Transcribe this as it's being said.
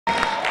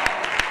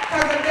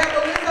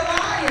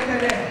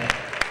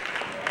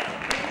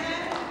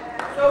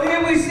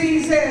we see,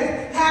 he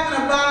says,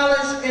 having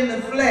abolished in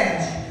the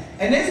flesh.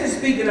 And this is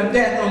speaking of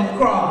death on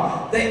the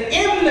cross. The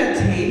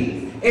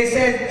enmity, it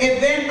says,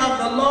 event of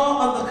the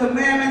law of the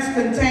commandments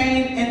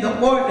contained in the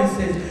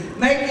ordinances,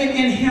 making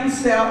in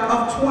himself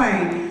of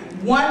twain,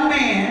 one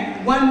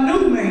man, one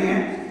new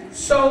man,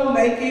 so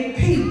making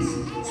peace.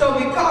 So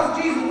because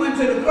Jesus went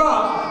to the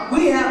cross,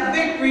 we have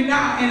victory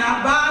now in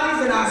our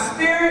bodies, in our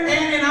spirit,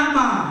 and in our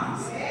minds.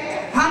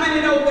 How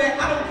many know that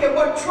I don't care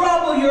what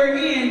trouble you're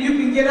in, you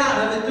can get out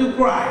of it through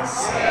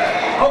Christ?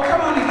 Oh,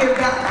 come on and give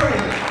God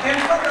praise. And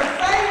for the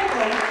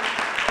faithful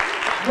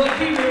will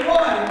be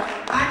rewarded.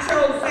 I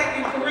chose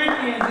 2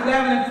 Corinthians 11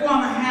 and 4. I'm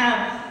going to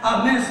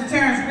have Minister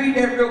Terrence read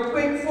that real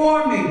quick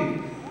for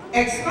me.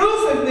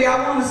 Exclusively,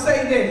 I want to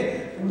say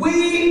this.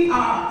 We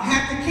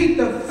have to keep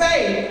the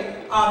faith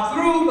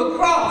through the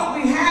cross.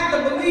 We have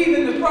to believe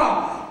in the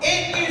cross.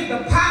 It is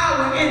the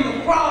power in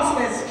the cross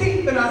that's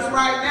keeping us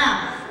right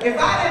now. If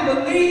I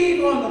didn't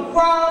believe on the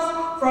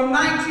cross from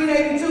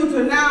 1982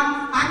 to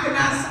now, I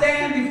cannot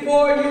stand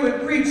before you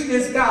and preach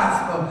this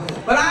gospel.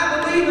 But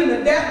I believe in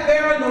the death,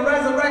 burial, and the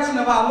resurrection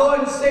of our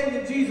Lord and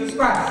Savior Jesus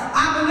Christ.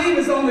 I believe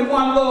it's only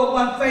one Lord,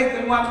 one faith,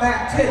 and one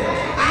baptism.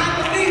 I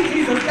believe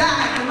Jesus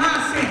died for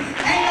my sins.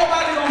 Ain't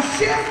nobody gonna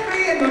shift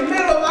me in the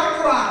middle of my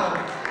trial.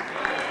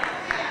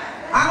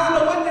 I don't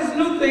know what this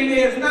new thing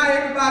is. Not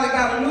everybody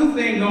got a new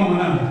thing going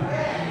on.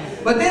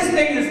 But this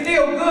thing is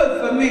still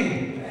good for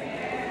me.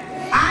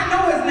 I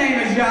know his name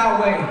is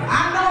Yahweh.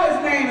 I know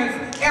his name is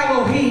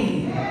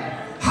Elohim.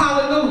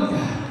 Hallelujah.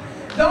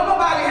 Don't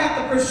nobody have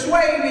to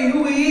persuade me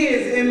who he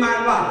is in my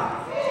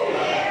life.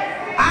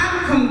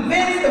 I'm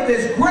convinced of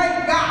this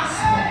great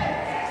gospel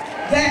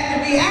that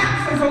to be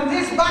absent from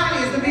this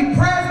body is to be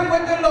present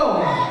with the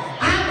Lord.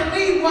 I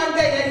believe one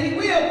day that he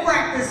will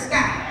crack the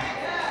sky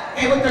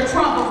and with the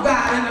trump of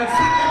God and the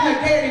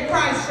dead in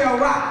Christ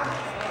shall rise.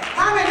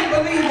 How many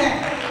believe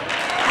that?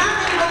 How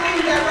many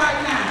believe that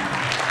right now?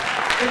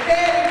 The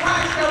dead in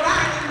Christ shall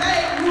rise, and they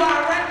who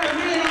are reckoned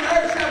men on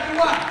earth shall be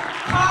what?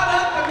 Caught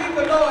up to meet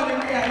the Lord in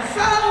the air.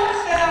 So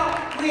shall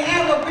we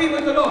ever be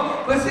with the Lord.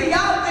 But see,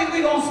 y'all think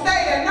we're going to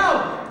stay there.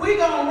 No, we're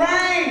going to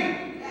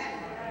reign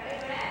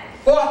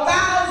for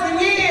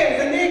 1,000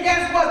 years, and then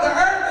guess what? The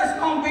earth is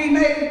going to be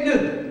made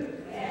new.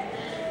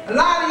 A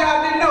lot of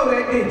y'all didn't know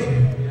that, did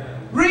you?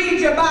 Read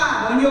your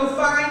Bible and you'll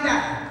find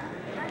out.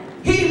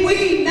 He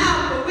weeding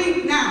out the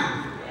wheat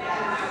now.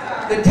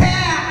 The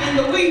tare and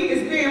the wheat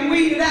is being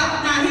weeded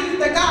out. Now he's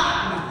the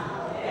gardener.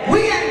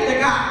 We ain't the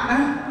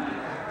gardener.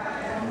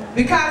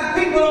 Because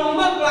people don't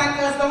look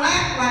like us, don't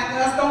act like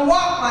us, don't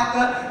walk like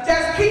us.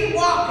 Just keep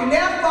walking.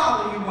 They'll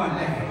follow you one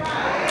day.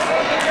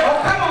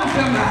 Oh, come on,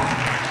 somebody.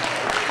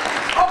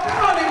 Oh, come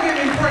on and give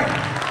me praise.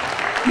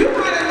 You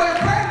might as well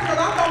pray because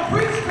I'm going to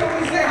preach till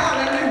we say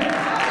hallelujah.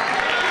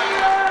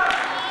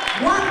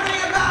 One thing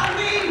about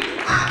me,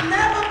 I've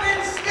never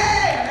been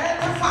scared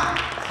at the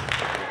fight.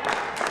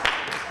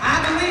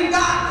 I believe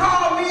God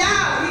called me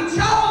out. He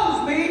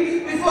chose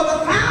me before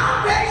the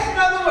foundation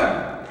of the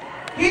world.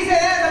 He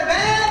said, there's a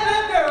bad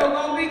little girl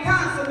going to be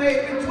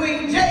consummated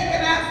between Jake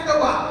and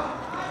Esther.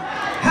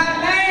 Her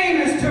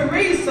name is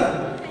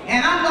Teresa,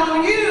 and I'm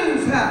going to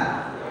use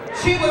her.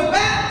 She was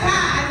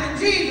baptized in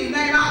Jesus'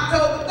 name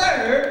October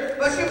 3rd,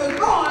 but she was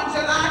born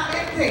July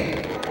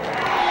 15th.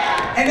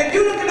 And if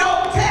you look at the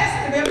Old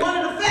Testament, one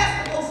of the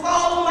festivals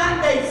fall on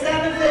my day,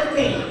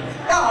 7/15.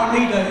 Y'all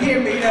need to hear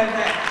me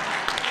that.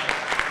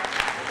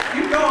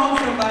 You go on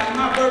somebody,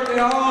 my birthday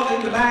all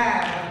in the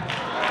Bible.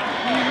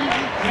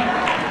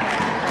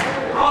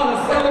 All to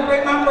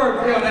celebrate my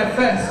birthday on that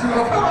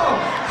festival. Come on,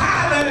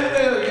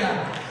 hallelujah.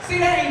 See,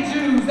 they ain't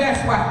Jews,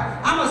 that's why.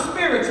 I'm a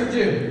spiritual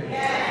Jew.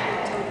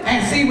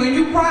 And see, when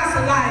you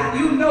proselyte,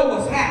 you know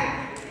what's happening.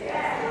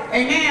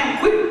 Amen.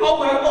 We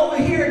over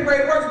here at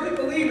Greater Works, we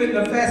believe in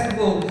the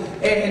festival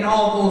and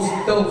all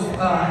those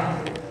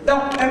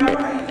am I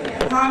right?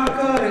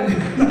 Hanukkah and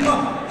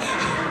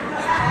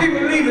we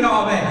believe in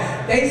all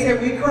that. They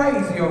said we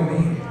crazy over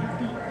here.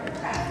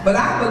 But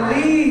I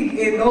believe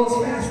in those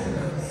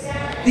festivals.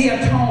 The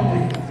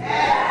atonement.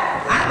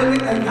 I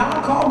believe, and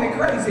y'all call me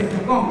crazy if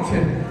you want to.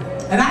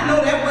 And I know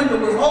that window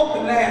was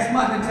open last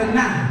month until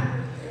now.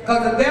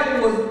 Because the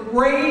devil was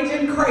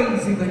raging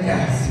crazy with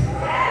us.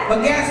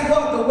 But guess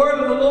what? The word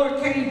of the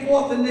Lord came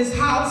forth in this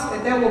house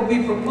that there will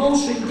be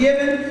promotion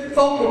given.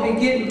 Folk will be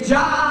getting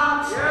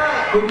jobs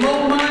with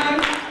more money.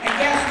 And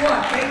guess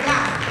what? They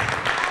got it.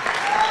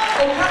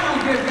 Oh, come on,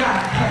 give God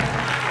praise.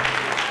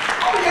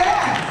 Oh, yeah.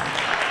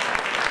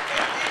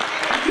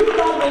 If you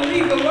don't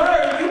believe the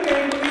word, you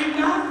can't believe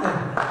nothing.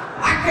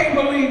 I can't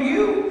believe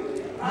you.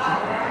 I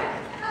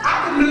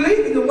can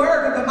believe in the word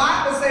that the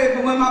Bible says,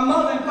 but when my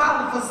mother and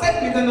father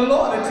forsake me, then the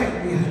Lord will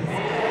take me.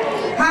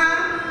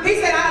 Huh?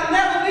 He said, I'll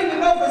never leave you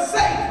nor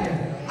forsake you.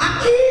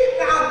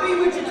 I'll be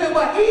with you to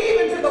what?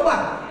 Even to the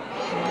what?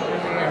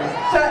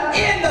 To the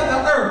end of the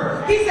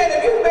earth. He said,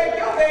 if you make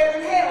your bed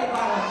in hell,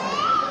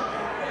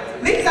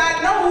 at least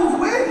I know who's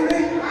with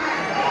me.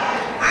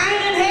 I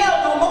ain't in hell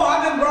no more.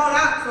 I've been brought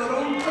out, so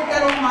don't put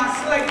that on my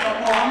slate no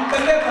more. I'm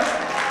delivered.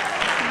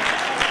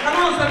 Come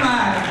on,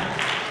 somebody.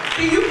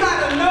 See,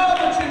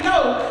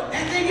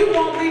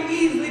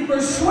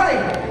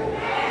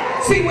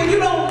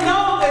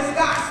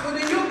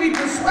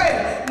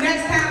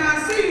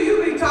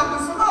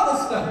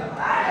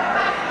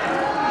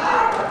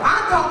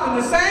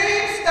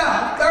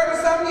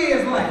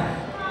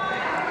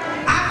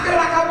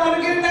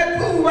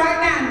 fool right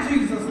now in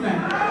Jesus'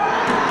 name.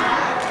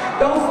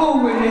 Don't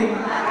fool with me.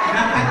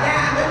 Now, if I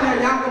dive in there,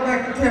 y'all go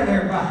back and tell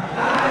everybody.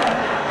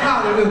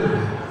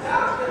 Hallelujah.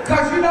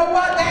 Because you know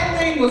what? That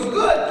thing was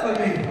good for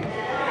me.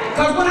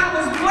 Because when I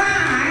was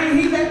blind,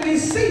 he let me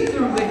see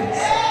through this.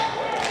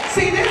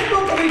 See, this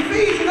book of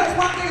Ephesians, that's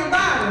one thing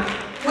about it.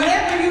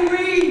 Whenever you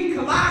read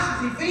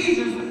Colossians,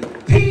 Ephesians,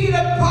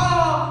 Peter,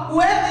 Paul,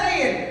 whoever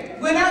it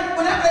is,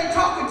 whenever they're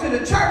talking to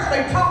the church,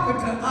 they're talking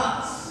to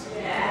us.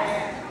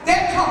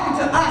 They're talking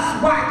to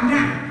us right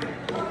now.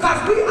 Because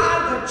we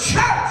are the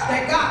church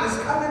that God is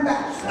coming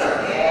back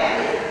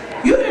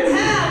to. You didn't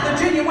have the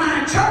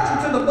genuine church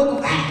until the book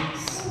of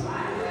Acts.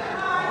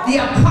 The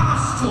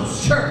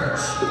Apostles' Church.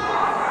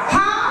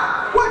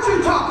 Huh? What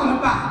you talking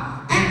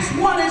about? Acts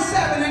 1 and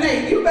 7 and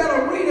 8. You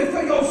better read it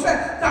for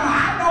yourself. Now,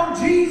 I know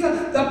Jesus.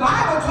 The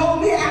Bible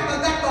told me after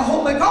that the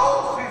Holy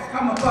Ghost has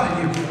come upon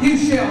you. You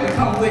shall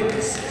become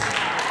witnesses.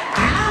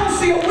 I don't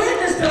see a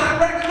witness till I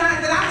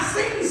recognize that I've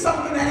seen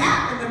something that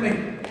happened to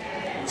me.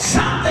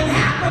 Something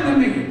happened to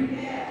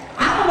me.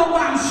 I don't know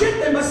why I'm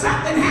shifting, but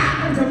something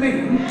happened to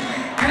me.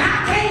 And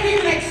I can't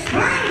even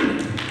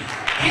explain it.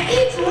 And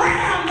each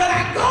round that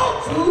I go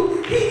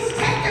to, he's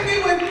taking me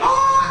with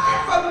more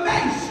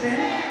information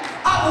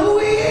of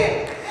who he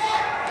is.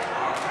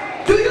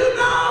 Do you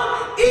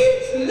know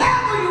each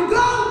level you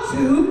go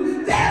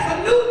to, there's a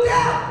new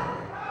devil.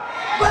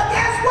 But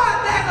guess what?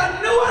 There's a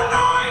new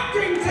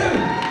anointing too.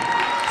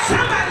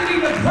 Somebody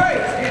need to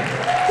praise him.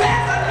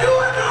 There's a new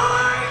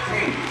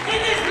anointing in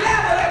this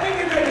level that we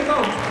get ready to go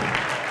to.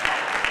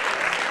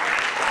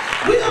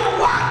 We're going to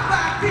walk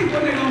by people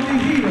and they're going to be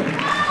healed.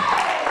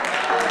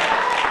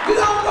 We're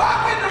going to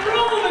walk in the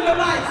room and the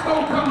lights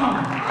going to come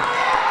on.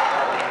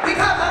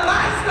 Because the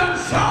lights done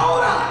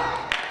showed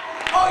up.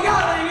 Oh,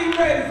 y'all ain't even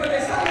ready for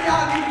this. Some of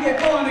y'all need to get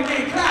born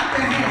again. Clap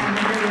their hands and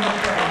give them a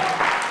praise.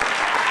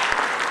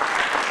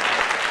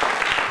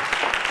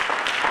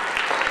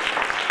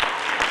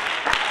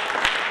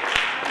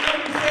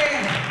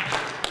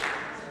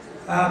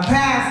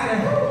 Pastor,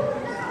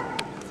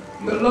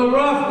 you're a little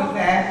rough with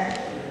that.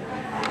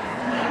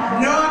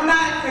 No, I'm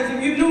not, because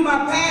if you knew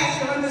my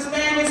past, you'll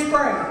understand this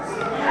praise.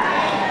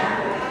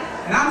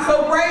 And I'm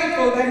so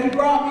grateful that he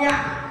brought me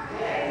out.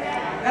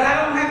 That I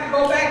don't have to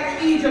go back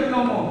to Egypt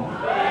no more.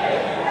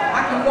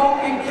 I can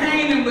walk in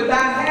Canaan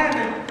without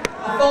having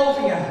a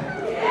phobia,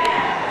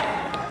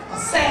 a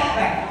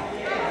setback.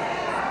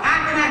 I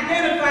can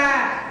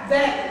identify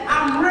that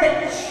I'm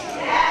rich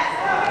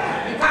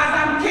because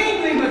I'm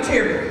kingly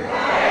material.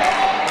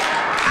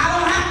 I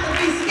don't have to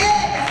be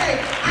scared to say,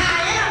 I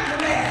am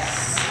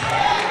blessed.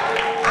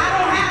 I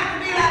don't have to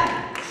be like,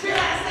 should I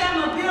say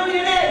I'm a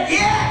billionaire?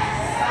 Yes.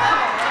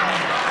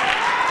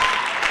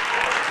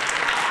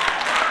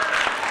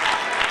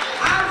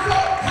 I'm so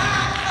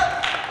tired of,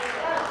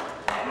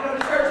 you know,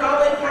 the church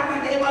always talking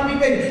like they want me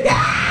big. Yeah,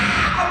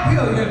 I'm a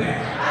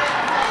billionaire.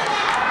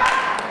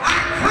 I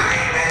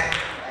claim it.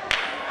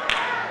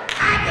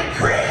 I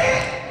decree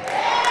it.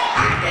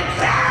 I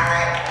declare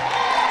it.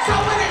 So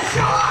when it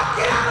show up,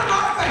 get out of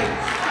my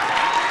face.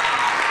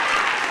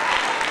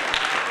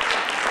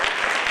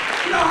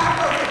 You know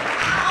how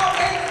I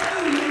always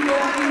knew you were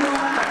going to be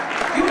one.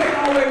 You ain't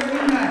always do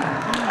nothing.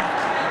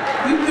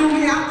 You threw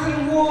me out to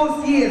the wolves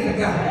years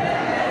ago.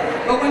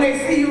 But when they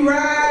see you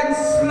riding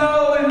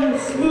slow and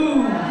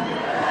smooth,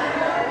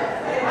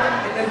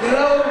 and the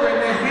glory in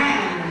their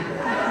hand,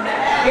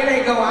 here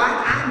they go. I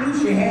knew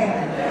she had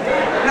it.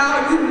 Now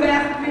you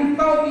left me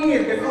 4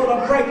 years before the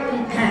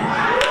breakthrough came.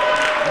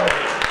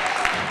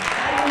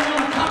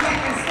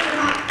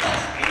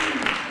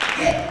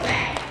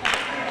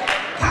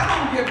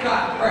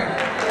 God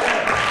praise.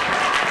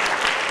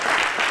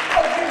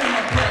 Oh, give him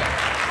a praise.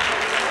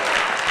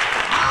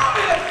 I'll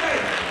be a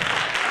praise.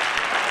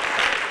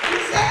 He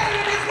said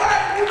in his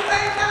word, you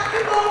faith not,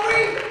 you gonna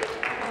read.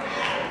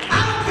 I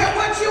don't care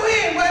what you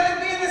in, whether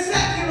it be in the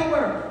secular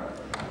world.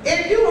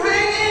 If you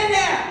hang in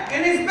there and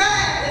it's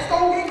bad, it's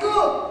gonna get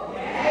good.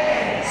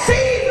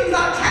 Seasons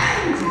are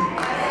changing.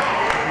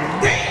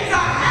 Things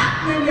are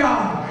happening,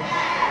 y'all.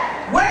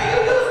 Where you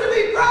used to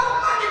be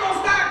broke, money gonna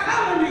start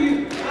coming to you.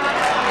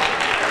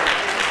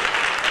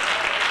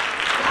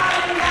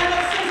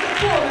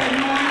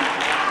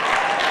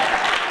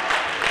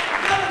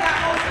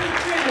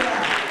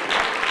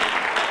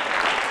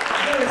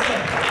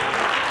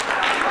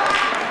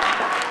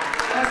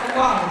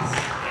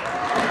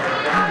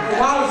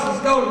 Wallace's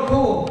go to the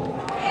pool.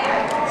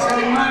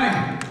 Selling money.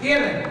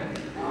 Give it.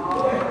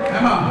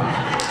 Come on.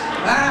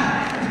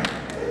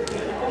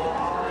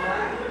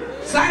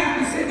 Saints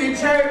be sitting in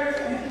church,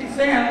 you be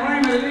saying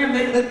Raymond and them,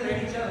 they look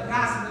at each other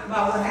gossiping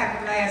about what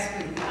happened last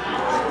week.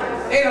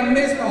 They done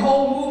missed the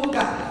whole move of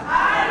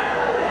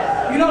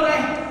God. You know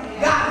that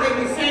God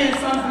may be saying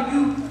something for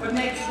you for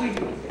next week.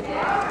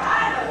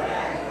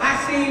 I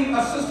seen a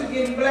sister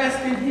getting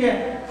blessed in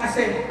here. I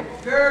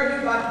said, girl,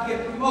 you about to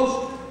get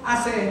promotion. I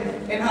said,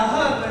 and her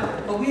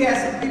husband, but we had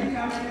some people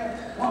come in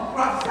here, want to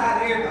prophesy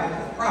to everybody,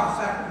 just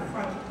prophesy from the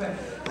front of the back.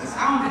 I said,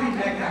 I don't believe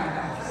that kind of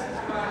prophecy.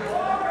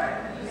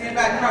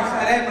 Anybody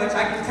prophesy that much,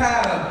 I get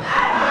tired of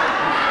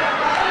it.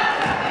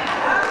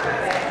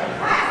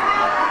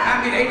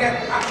 ain't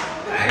that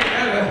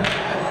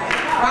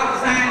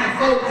prophesying to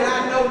folk that I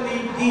know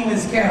need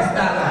demons cast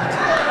out of.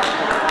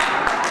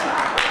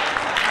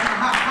 And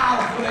how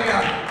powerful they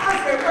are. I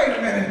said, wait a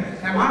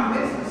minute, am I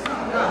missing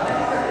something?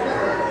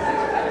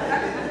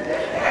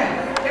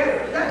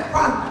 That's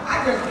prophet. I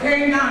just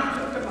came down and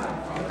took the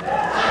microphone.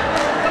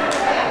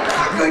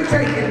 I couldn't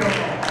take it no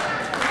more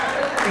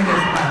in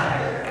this mouth.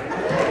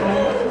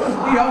 Must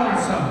be on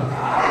something.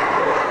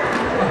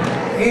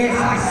 Yes,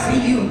 I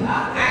see you.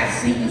 I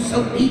see you so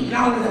deep and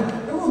all of that.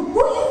 Who do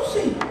you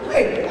see?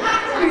 Wait,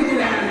 let me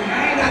get out of here.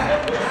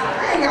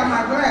 I ain't got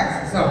my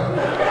glasses on.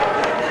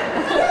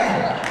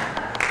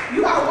 Yeah. You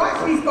gotta watch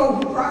these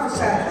folks who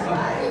prophesy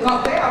because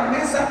they'll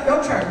mess up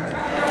your church.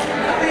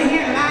 I've been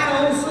hearing a lot of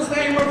old sister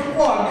ain't worth the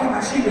water. Come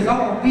on, she was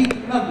all beat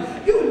and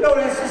nothing. You know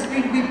that sister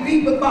need to be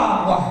beat with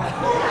barbed wire.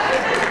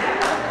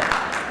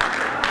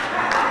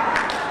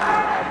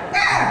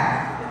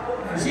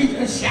 Yeah. And she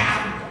just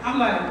shouting. I'm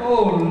like,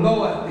 oh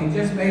Lord, they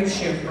just made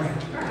shipwreck.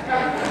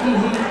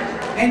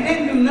 And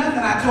didn't do nothing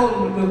I told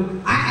him to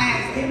do. I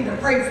asked him to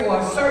pray for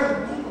a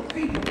certain group of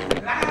people.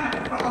 Line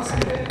across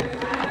here.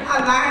 I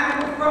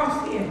lined him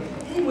across here.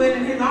 He went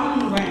in his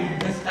own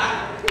land and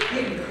started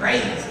getting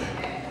crazy.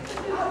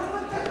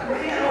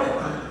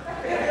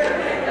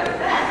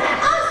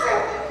 I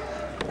said,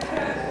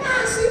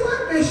 now see why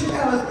Bishop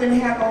Ellis didn't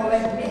have all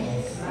that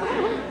mess.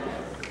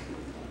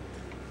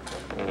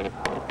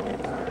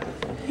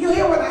 You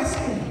hear what I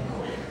said?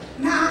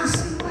 Now I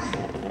see why.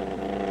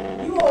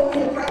 You over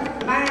here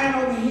probably lying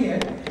over here,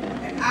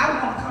 and I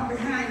want to come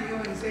behind you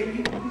and say,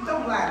 you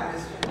don't lie to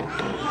this one.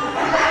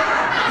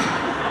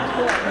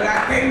 But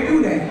I can't do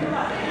that.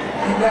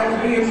 And that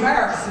would be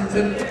embarrassing to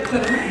the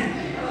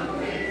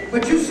man.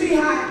 But you see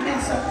how it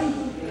mess up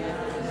people?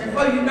 And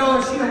before you know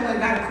it, she done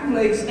got a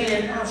Kool-Aid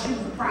stand, now she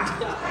was a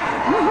prophet.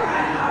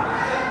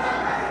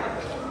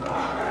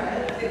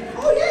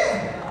 Oh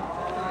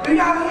yeah. Do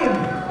y'all hear me?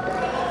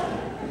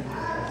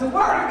 The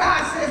word of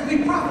God says we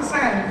prophesy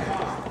in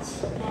parts.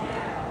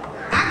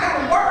 I got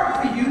a word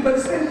for you, but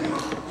it's in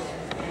parts.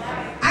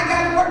 I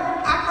got a word.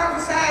 I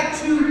prophesied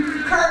to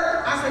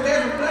Kurt. I said,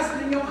 there's a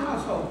blessing in your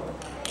household.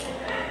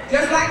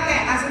 Just like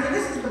that. I said, well,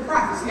 this is the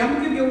prophecy. I'm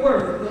going to give you a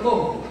word from the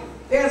Lord.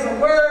 There's a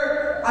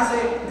word. I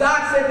said,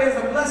 God said there's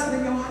a blessing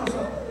in your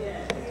household.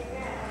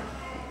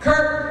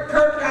 Kurt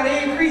got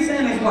an increase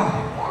in his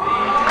wife.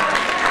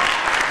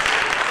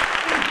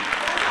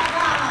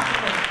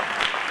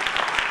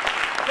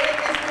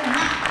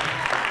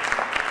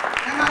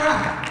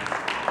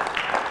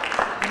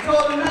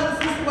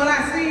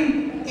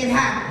 It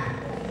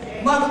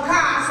happened. Mother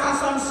Carr saw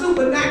something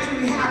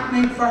supernaturally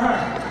happening for her.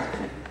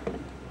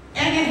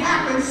 And it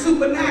happened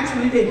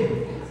supernaturally, didn't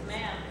it?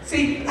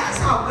 See, that's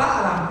how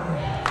God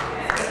operates.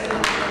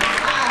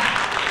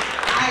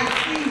 I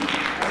see,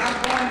 when I'm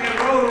going to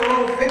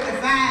road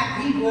 55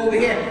 people over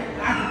here.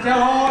 I can tell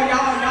all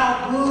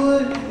y'all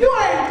good. You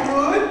ain't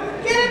good.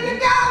 Get it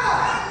together.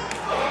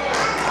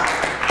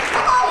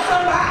 Come on,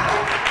 somebody.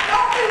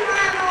 Don't be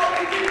lying all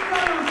the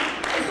time.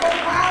 It's so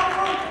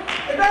powerful.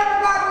 If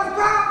everybody was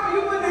powerful,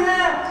 you wouldn't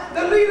have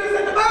the leaders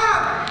in the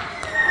Bible.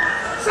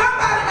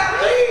 Somebody got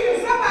to lead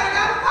and somebody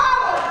got to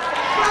follow.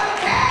 Brother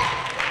Cat.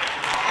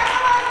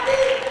 Everybody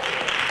lead.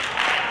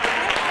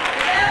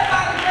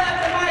 Everybody grab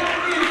the mic and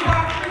lead and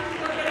start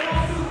preaching what they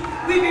want to.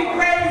 We be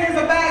crazy as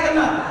a bag of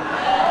nuts.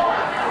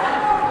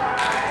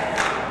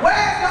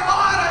 Where's the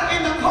order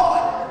in the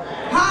court?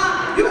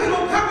 Huh? You ain't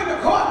gonna come in the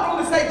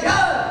courtroom and say,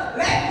 Judge,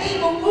 let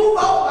people move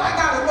over. I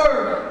got a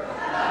word.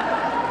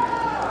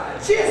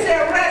 She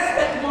said, arrest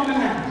that woman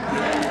now.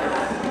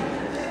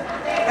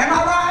 Am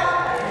I right?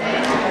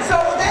 So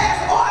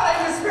there's order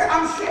in the spirit.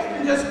 I'm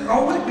shifting, just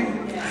go with me.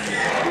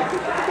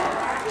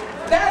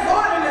 There's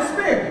order in the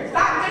spirit.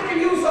 Stop thinking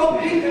you so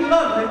deep and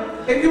lovely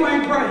if you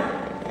ain't praying.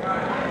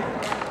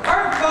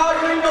 First of all,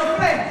 you ain't no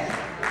flesh.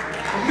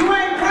 If you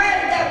ain't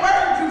praying, that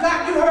word you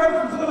got, you heard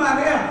from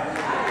somebody else.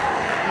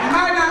 It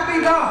might not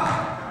be God.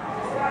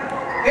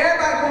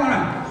 Everybody going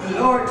on. The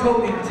Lord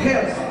told me to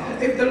tell you.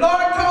 If the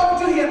Lord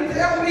told you, he'll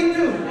tell me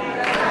too.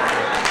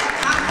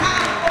 I'm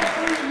tired of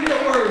opening you a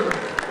word.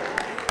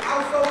 I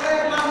was so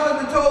glad my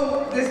husband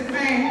told this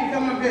man, he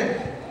come up here.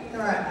 All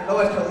right, the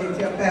Lord told me to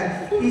tell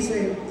Pastor. He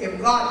said, if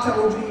God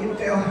told you, he'll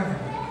tell her.